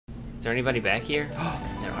Is there anybody back here?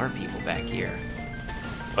 There are people back here.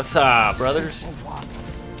 What's up, brothers?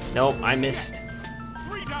 Nope, I missed.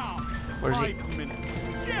 Where's he?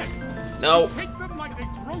 No.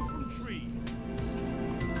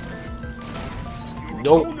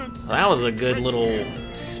 Nope. Well, that was a good little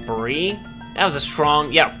spree. That was a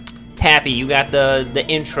strong. Yeah, Pappy, you got the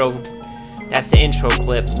intro. That's the intro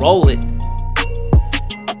clip. Roll it.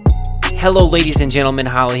 Hello, ladies and gentlemen.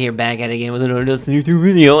 Hollow here, back at it again with another YouTube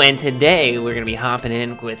video. And today we're gonna be hopping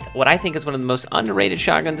in with what I think is one of the most underrated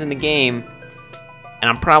shotguns in the game.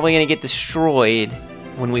 And I'm probably gonna get destroyed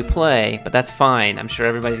when we play, but that's fine. I'm sure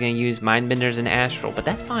everybody's gonna use Mindbenders and Astral, but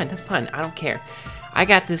that's fine. That's fine. I don't care. I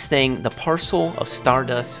got this thing, the Parcel of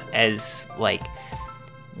Stardust, as like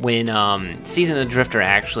when Season of the Drifter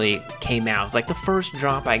actually came out. It was like the first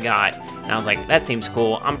drop I got, and I was like, that seems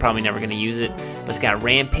cool. I'm probably never gonna use it, but it's got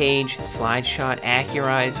Rampage, Slide Shot,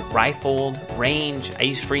 Accurized, Rifled, Range. I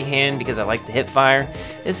use Freehand because I like the hip fire.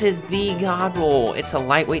 This is the god roll. It's a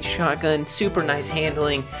lightweight shotgun, super nice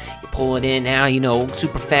handling. You pull it in now, you know,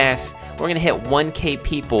 super fast. We're gonna hit 1K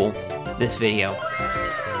people this video.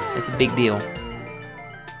 That's a big deal.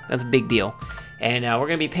 That's a big deal. And we're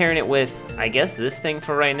going to be pairing it with, I guess, this thing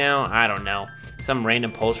for right now. I don't know. Some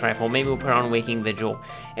random pulse rifle. Maybe we'll put it on Waking Vigil.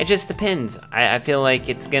 It just depends. I feel like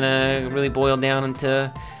it's going to really boil down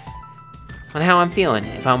into on how I'm feeling,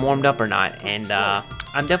 if I'm warmed up or not. And I'm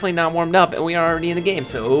definitely not warmed up, and we are already in the game.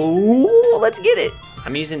 So let's get it.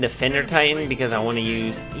 I'm using Defender Titan because I want to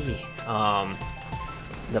use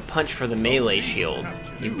the punch for the melee shield.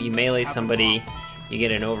 You melee somebody, you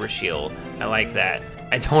get an overshield. I like that.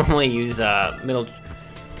 I don't really use middle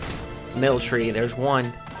tree. There's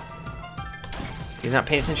one. He's not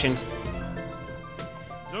paying attention.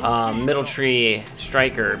 Middle tree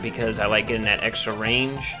striker because I like getting that extra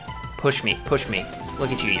range. Push me, push me.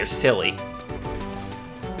 Look at you, you're silly.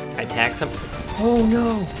 I attack him. Oh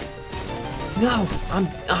no! No,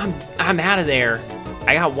 I'm out of there.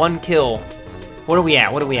 I got one kill. What are we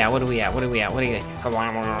at? What are we at? What are we at? What are we at? What are we at?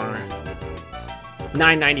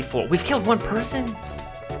 994. We've killed one person.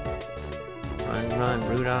 Run,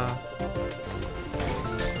 Rudolph.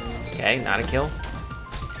 Okay, not a kill.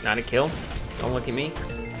 Not a kill. Don't look at me.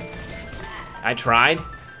 I tried.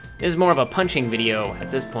 This is more of a punching video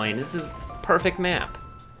at this point. This is perfect map.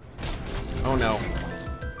 Oh no.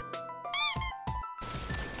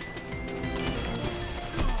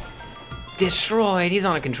 Destroyed. He's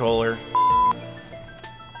on a controller.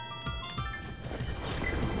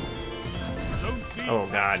 Oh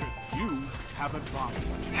god.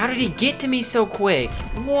 How did he get to me so quick?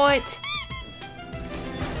 What?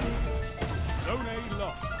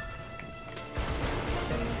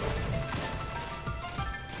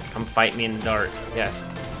 Come fight me in the dark. Yes.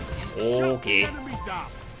 Okay.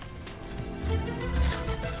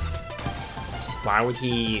 Why would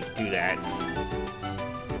he do that?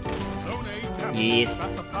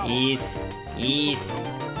 Yes. Yes. Yes.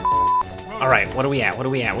 Alright, what are we at? What are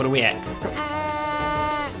we at? What are we at?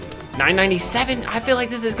 997? I feel like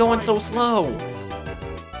this is going so slow.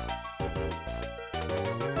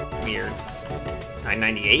 Weird.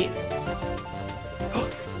 998?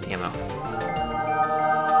 Ammo.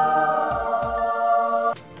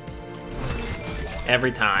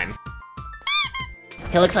 Every time.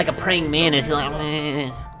 He looks like a praying mantis. He's like,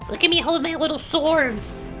 look at me hold my little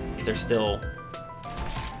swords. They're still.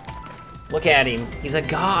 Look at him. He's a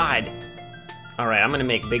god. Alright, I'm gonna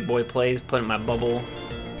make big boy plays, put in my bubble.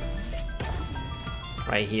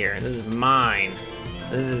 Right here. This is mine.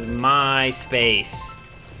 This is my space.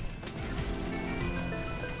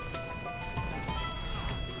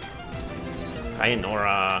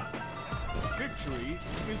 Sayonara. Victory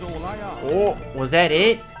is all I ask. Oh, was that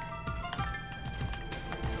it?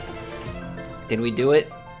 Did we do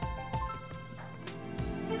it?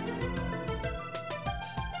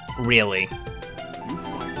 Really?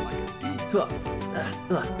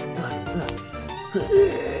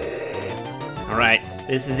 Alright,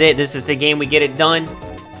 this is it. This is the game we get it done.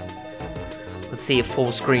 Let's see if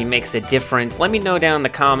full screen makes a difference. Let me know down in the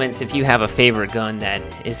comments if you have a favorite gun that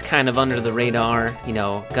is kind of under the radar. You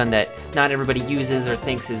know, gun that not everybody uses or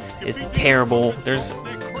thinks is terrible. There's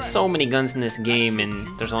so many guns in this game, and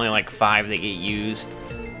there's only like 5 that get used.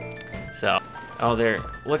 So, oh, there.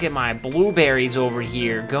 Look at my blueberries over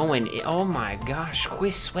here going. Oh my gosh,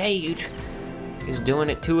 Quiswade is doing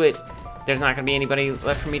it to it. There's not gonna be anybody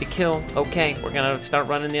left for me to kill. Okay, we're gonna start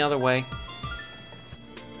running the other way.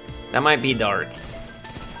 That might be dark.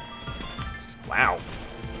 Wow.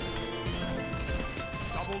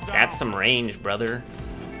 That's some range, brother.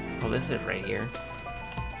 Oh, this is right here.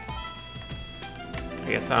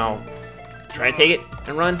 I guess I'll Try to take it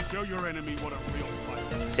and run. Show your enemy what a real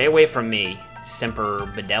fight is. Stay away from me,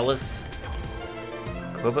 Semper Fidelis.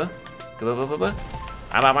 Kabuba? Kabuba?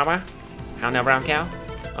 How now, brown cow?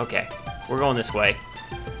 Okay, we're going this way.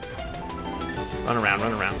 Run around,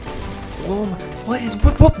 run around. Whoa,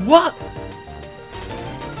 what?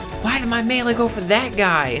 Why did my melee go for that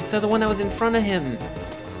guy instead of the one that was in front of him?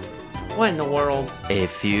 What in the world? A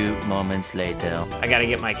few moments later. I gotta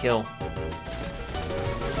get my kill.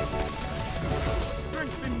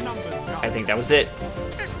 Strength in numbers, guys. I think that was it.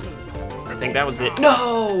 Excellent. I think that was it.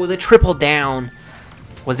 No, the triple down.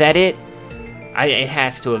 Was that it? It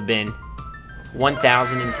has to have been.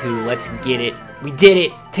 1002. Let's get it. We did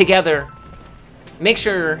it together. Make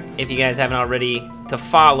sure, if you guys haven't already, to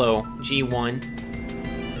follow G1.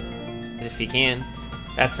 If you can.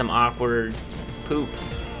 That's some awkward poop.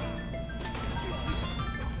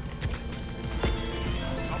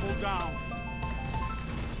 Double down.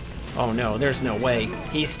 Oh no, there's no way.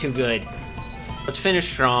 He's too good. Let's finish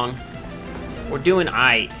strong. We're doing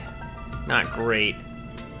aight. Not great.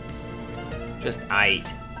 Just aight.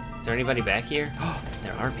 Is there anybody back here? Oh,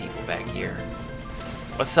 there are people back here.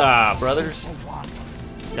 What's up, brothers?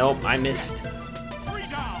 Nope, I missed. Three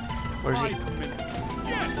down. Where's he? 5 per minute.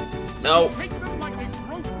 Yes. No. Take them like a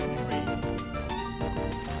grocery tree.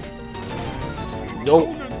 Nope.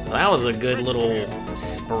 Well, that was a good little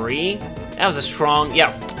spree. That was a strong.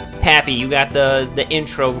 Yeah, Pappy, you got the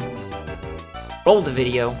intro. Roll the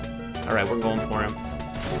video. All right, we're going for him.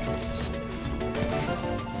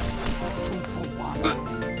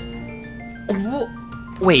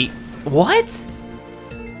 Wait, what?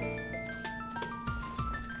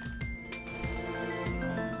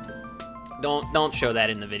 Don't show that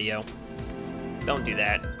in the video. Don't do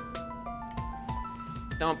that.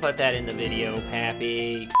 Don't put that in the video,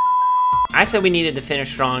 Pappy. I said we needed to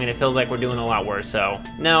finish strong, and it feels like we're doing a lot worse, so...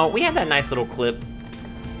 No, we had that nice little clip.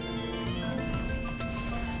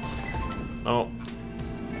 Oh.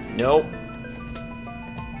 Nope.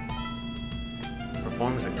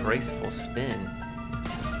 Performs a graceful spin.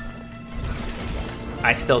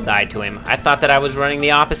 I still died to him. I thought that I was running the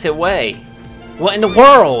opposite way. What in the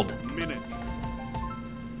world? Minute.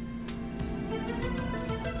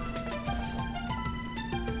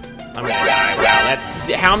 I'm gonna die. Wow, that's...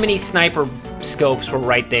 How many sniper scopes were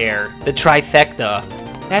right there? The trifecta.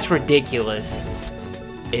 That's ridiculous.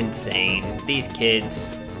 Insane. These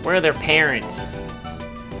kids. Where are their parents?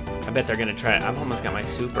 I bet they're gonna try... I've almost got my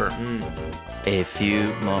super. A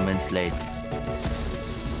few moments later.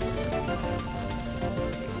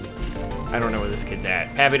 I don't know where this kid's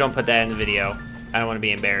at. Pappy, don't put that in the video. I don't want to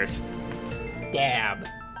be embarrassed. Dab.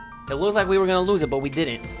 It looked like we were going to lose it, but we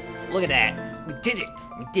didn't. Look at that. We did it.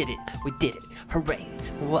 We did it. We did it. Hooray.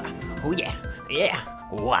 Wow. Oh, yeah. Yeah.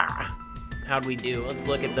 Wow. How'd we do? Let's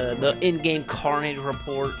look at the in-game carnage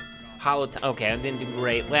report. Okay, I didn't do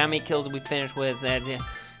great. How many kills did we finish with?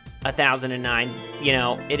 1,009. You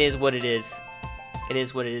know, it is what it is. It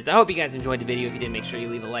is what it is. I hope you guys enjoyed the video. If you did, make sure you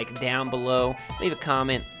leave a like down below. Leave a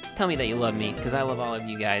comment. Tell me that you love me, because I love all of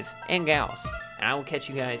you guys and gals. And I will catch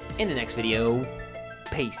you guys in the next video.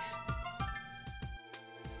 Peace.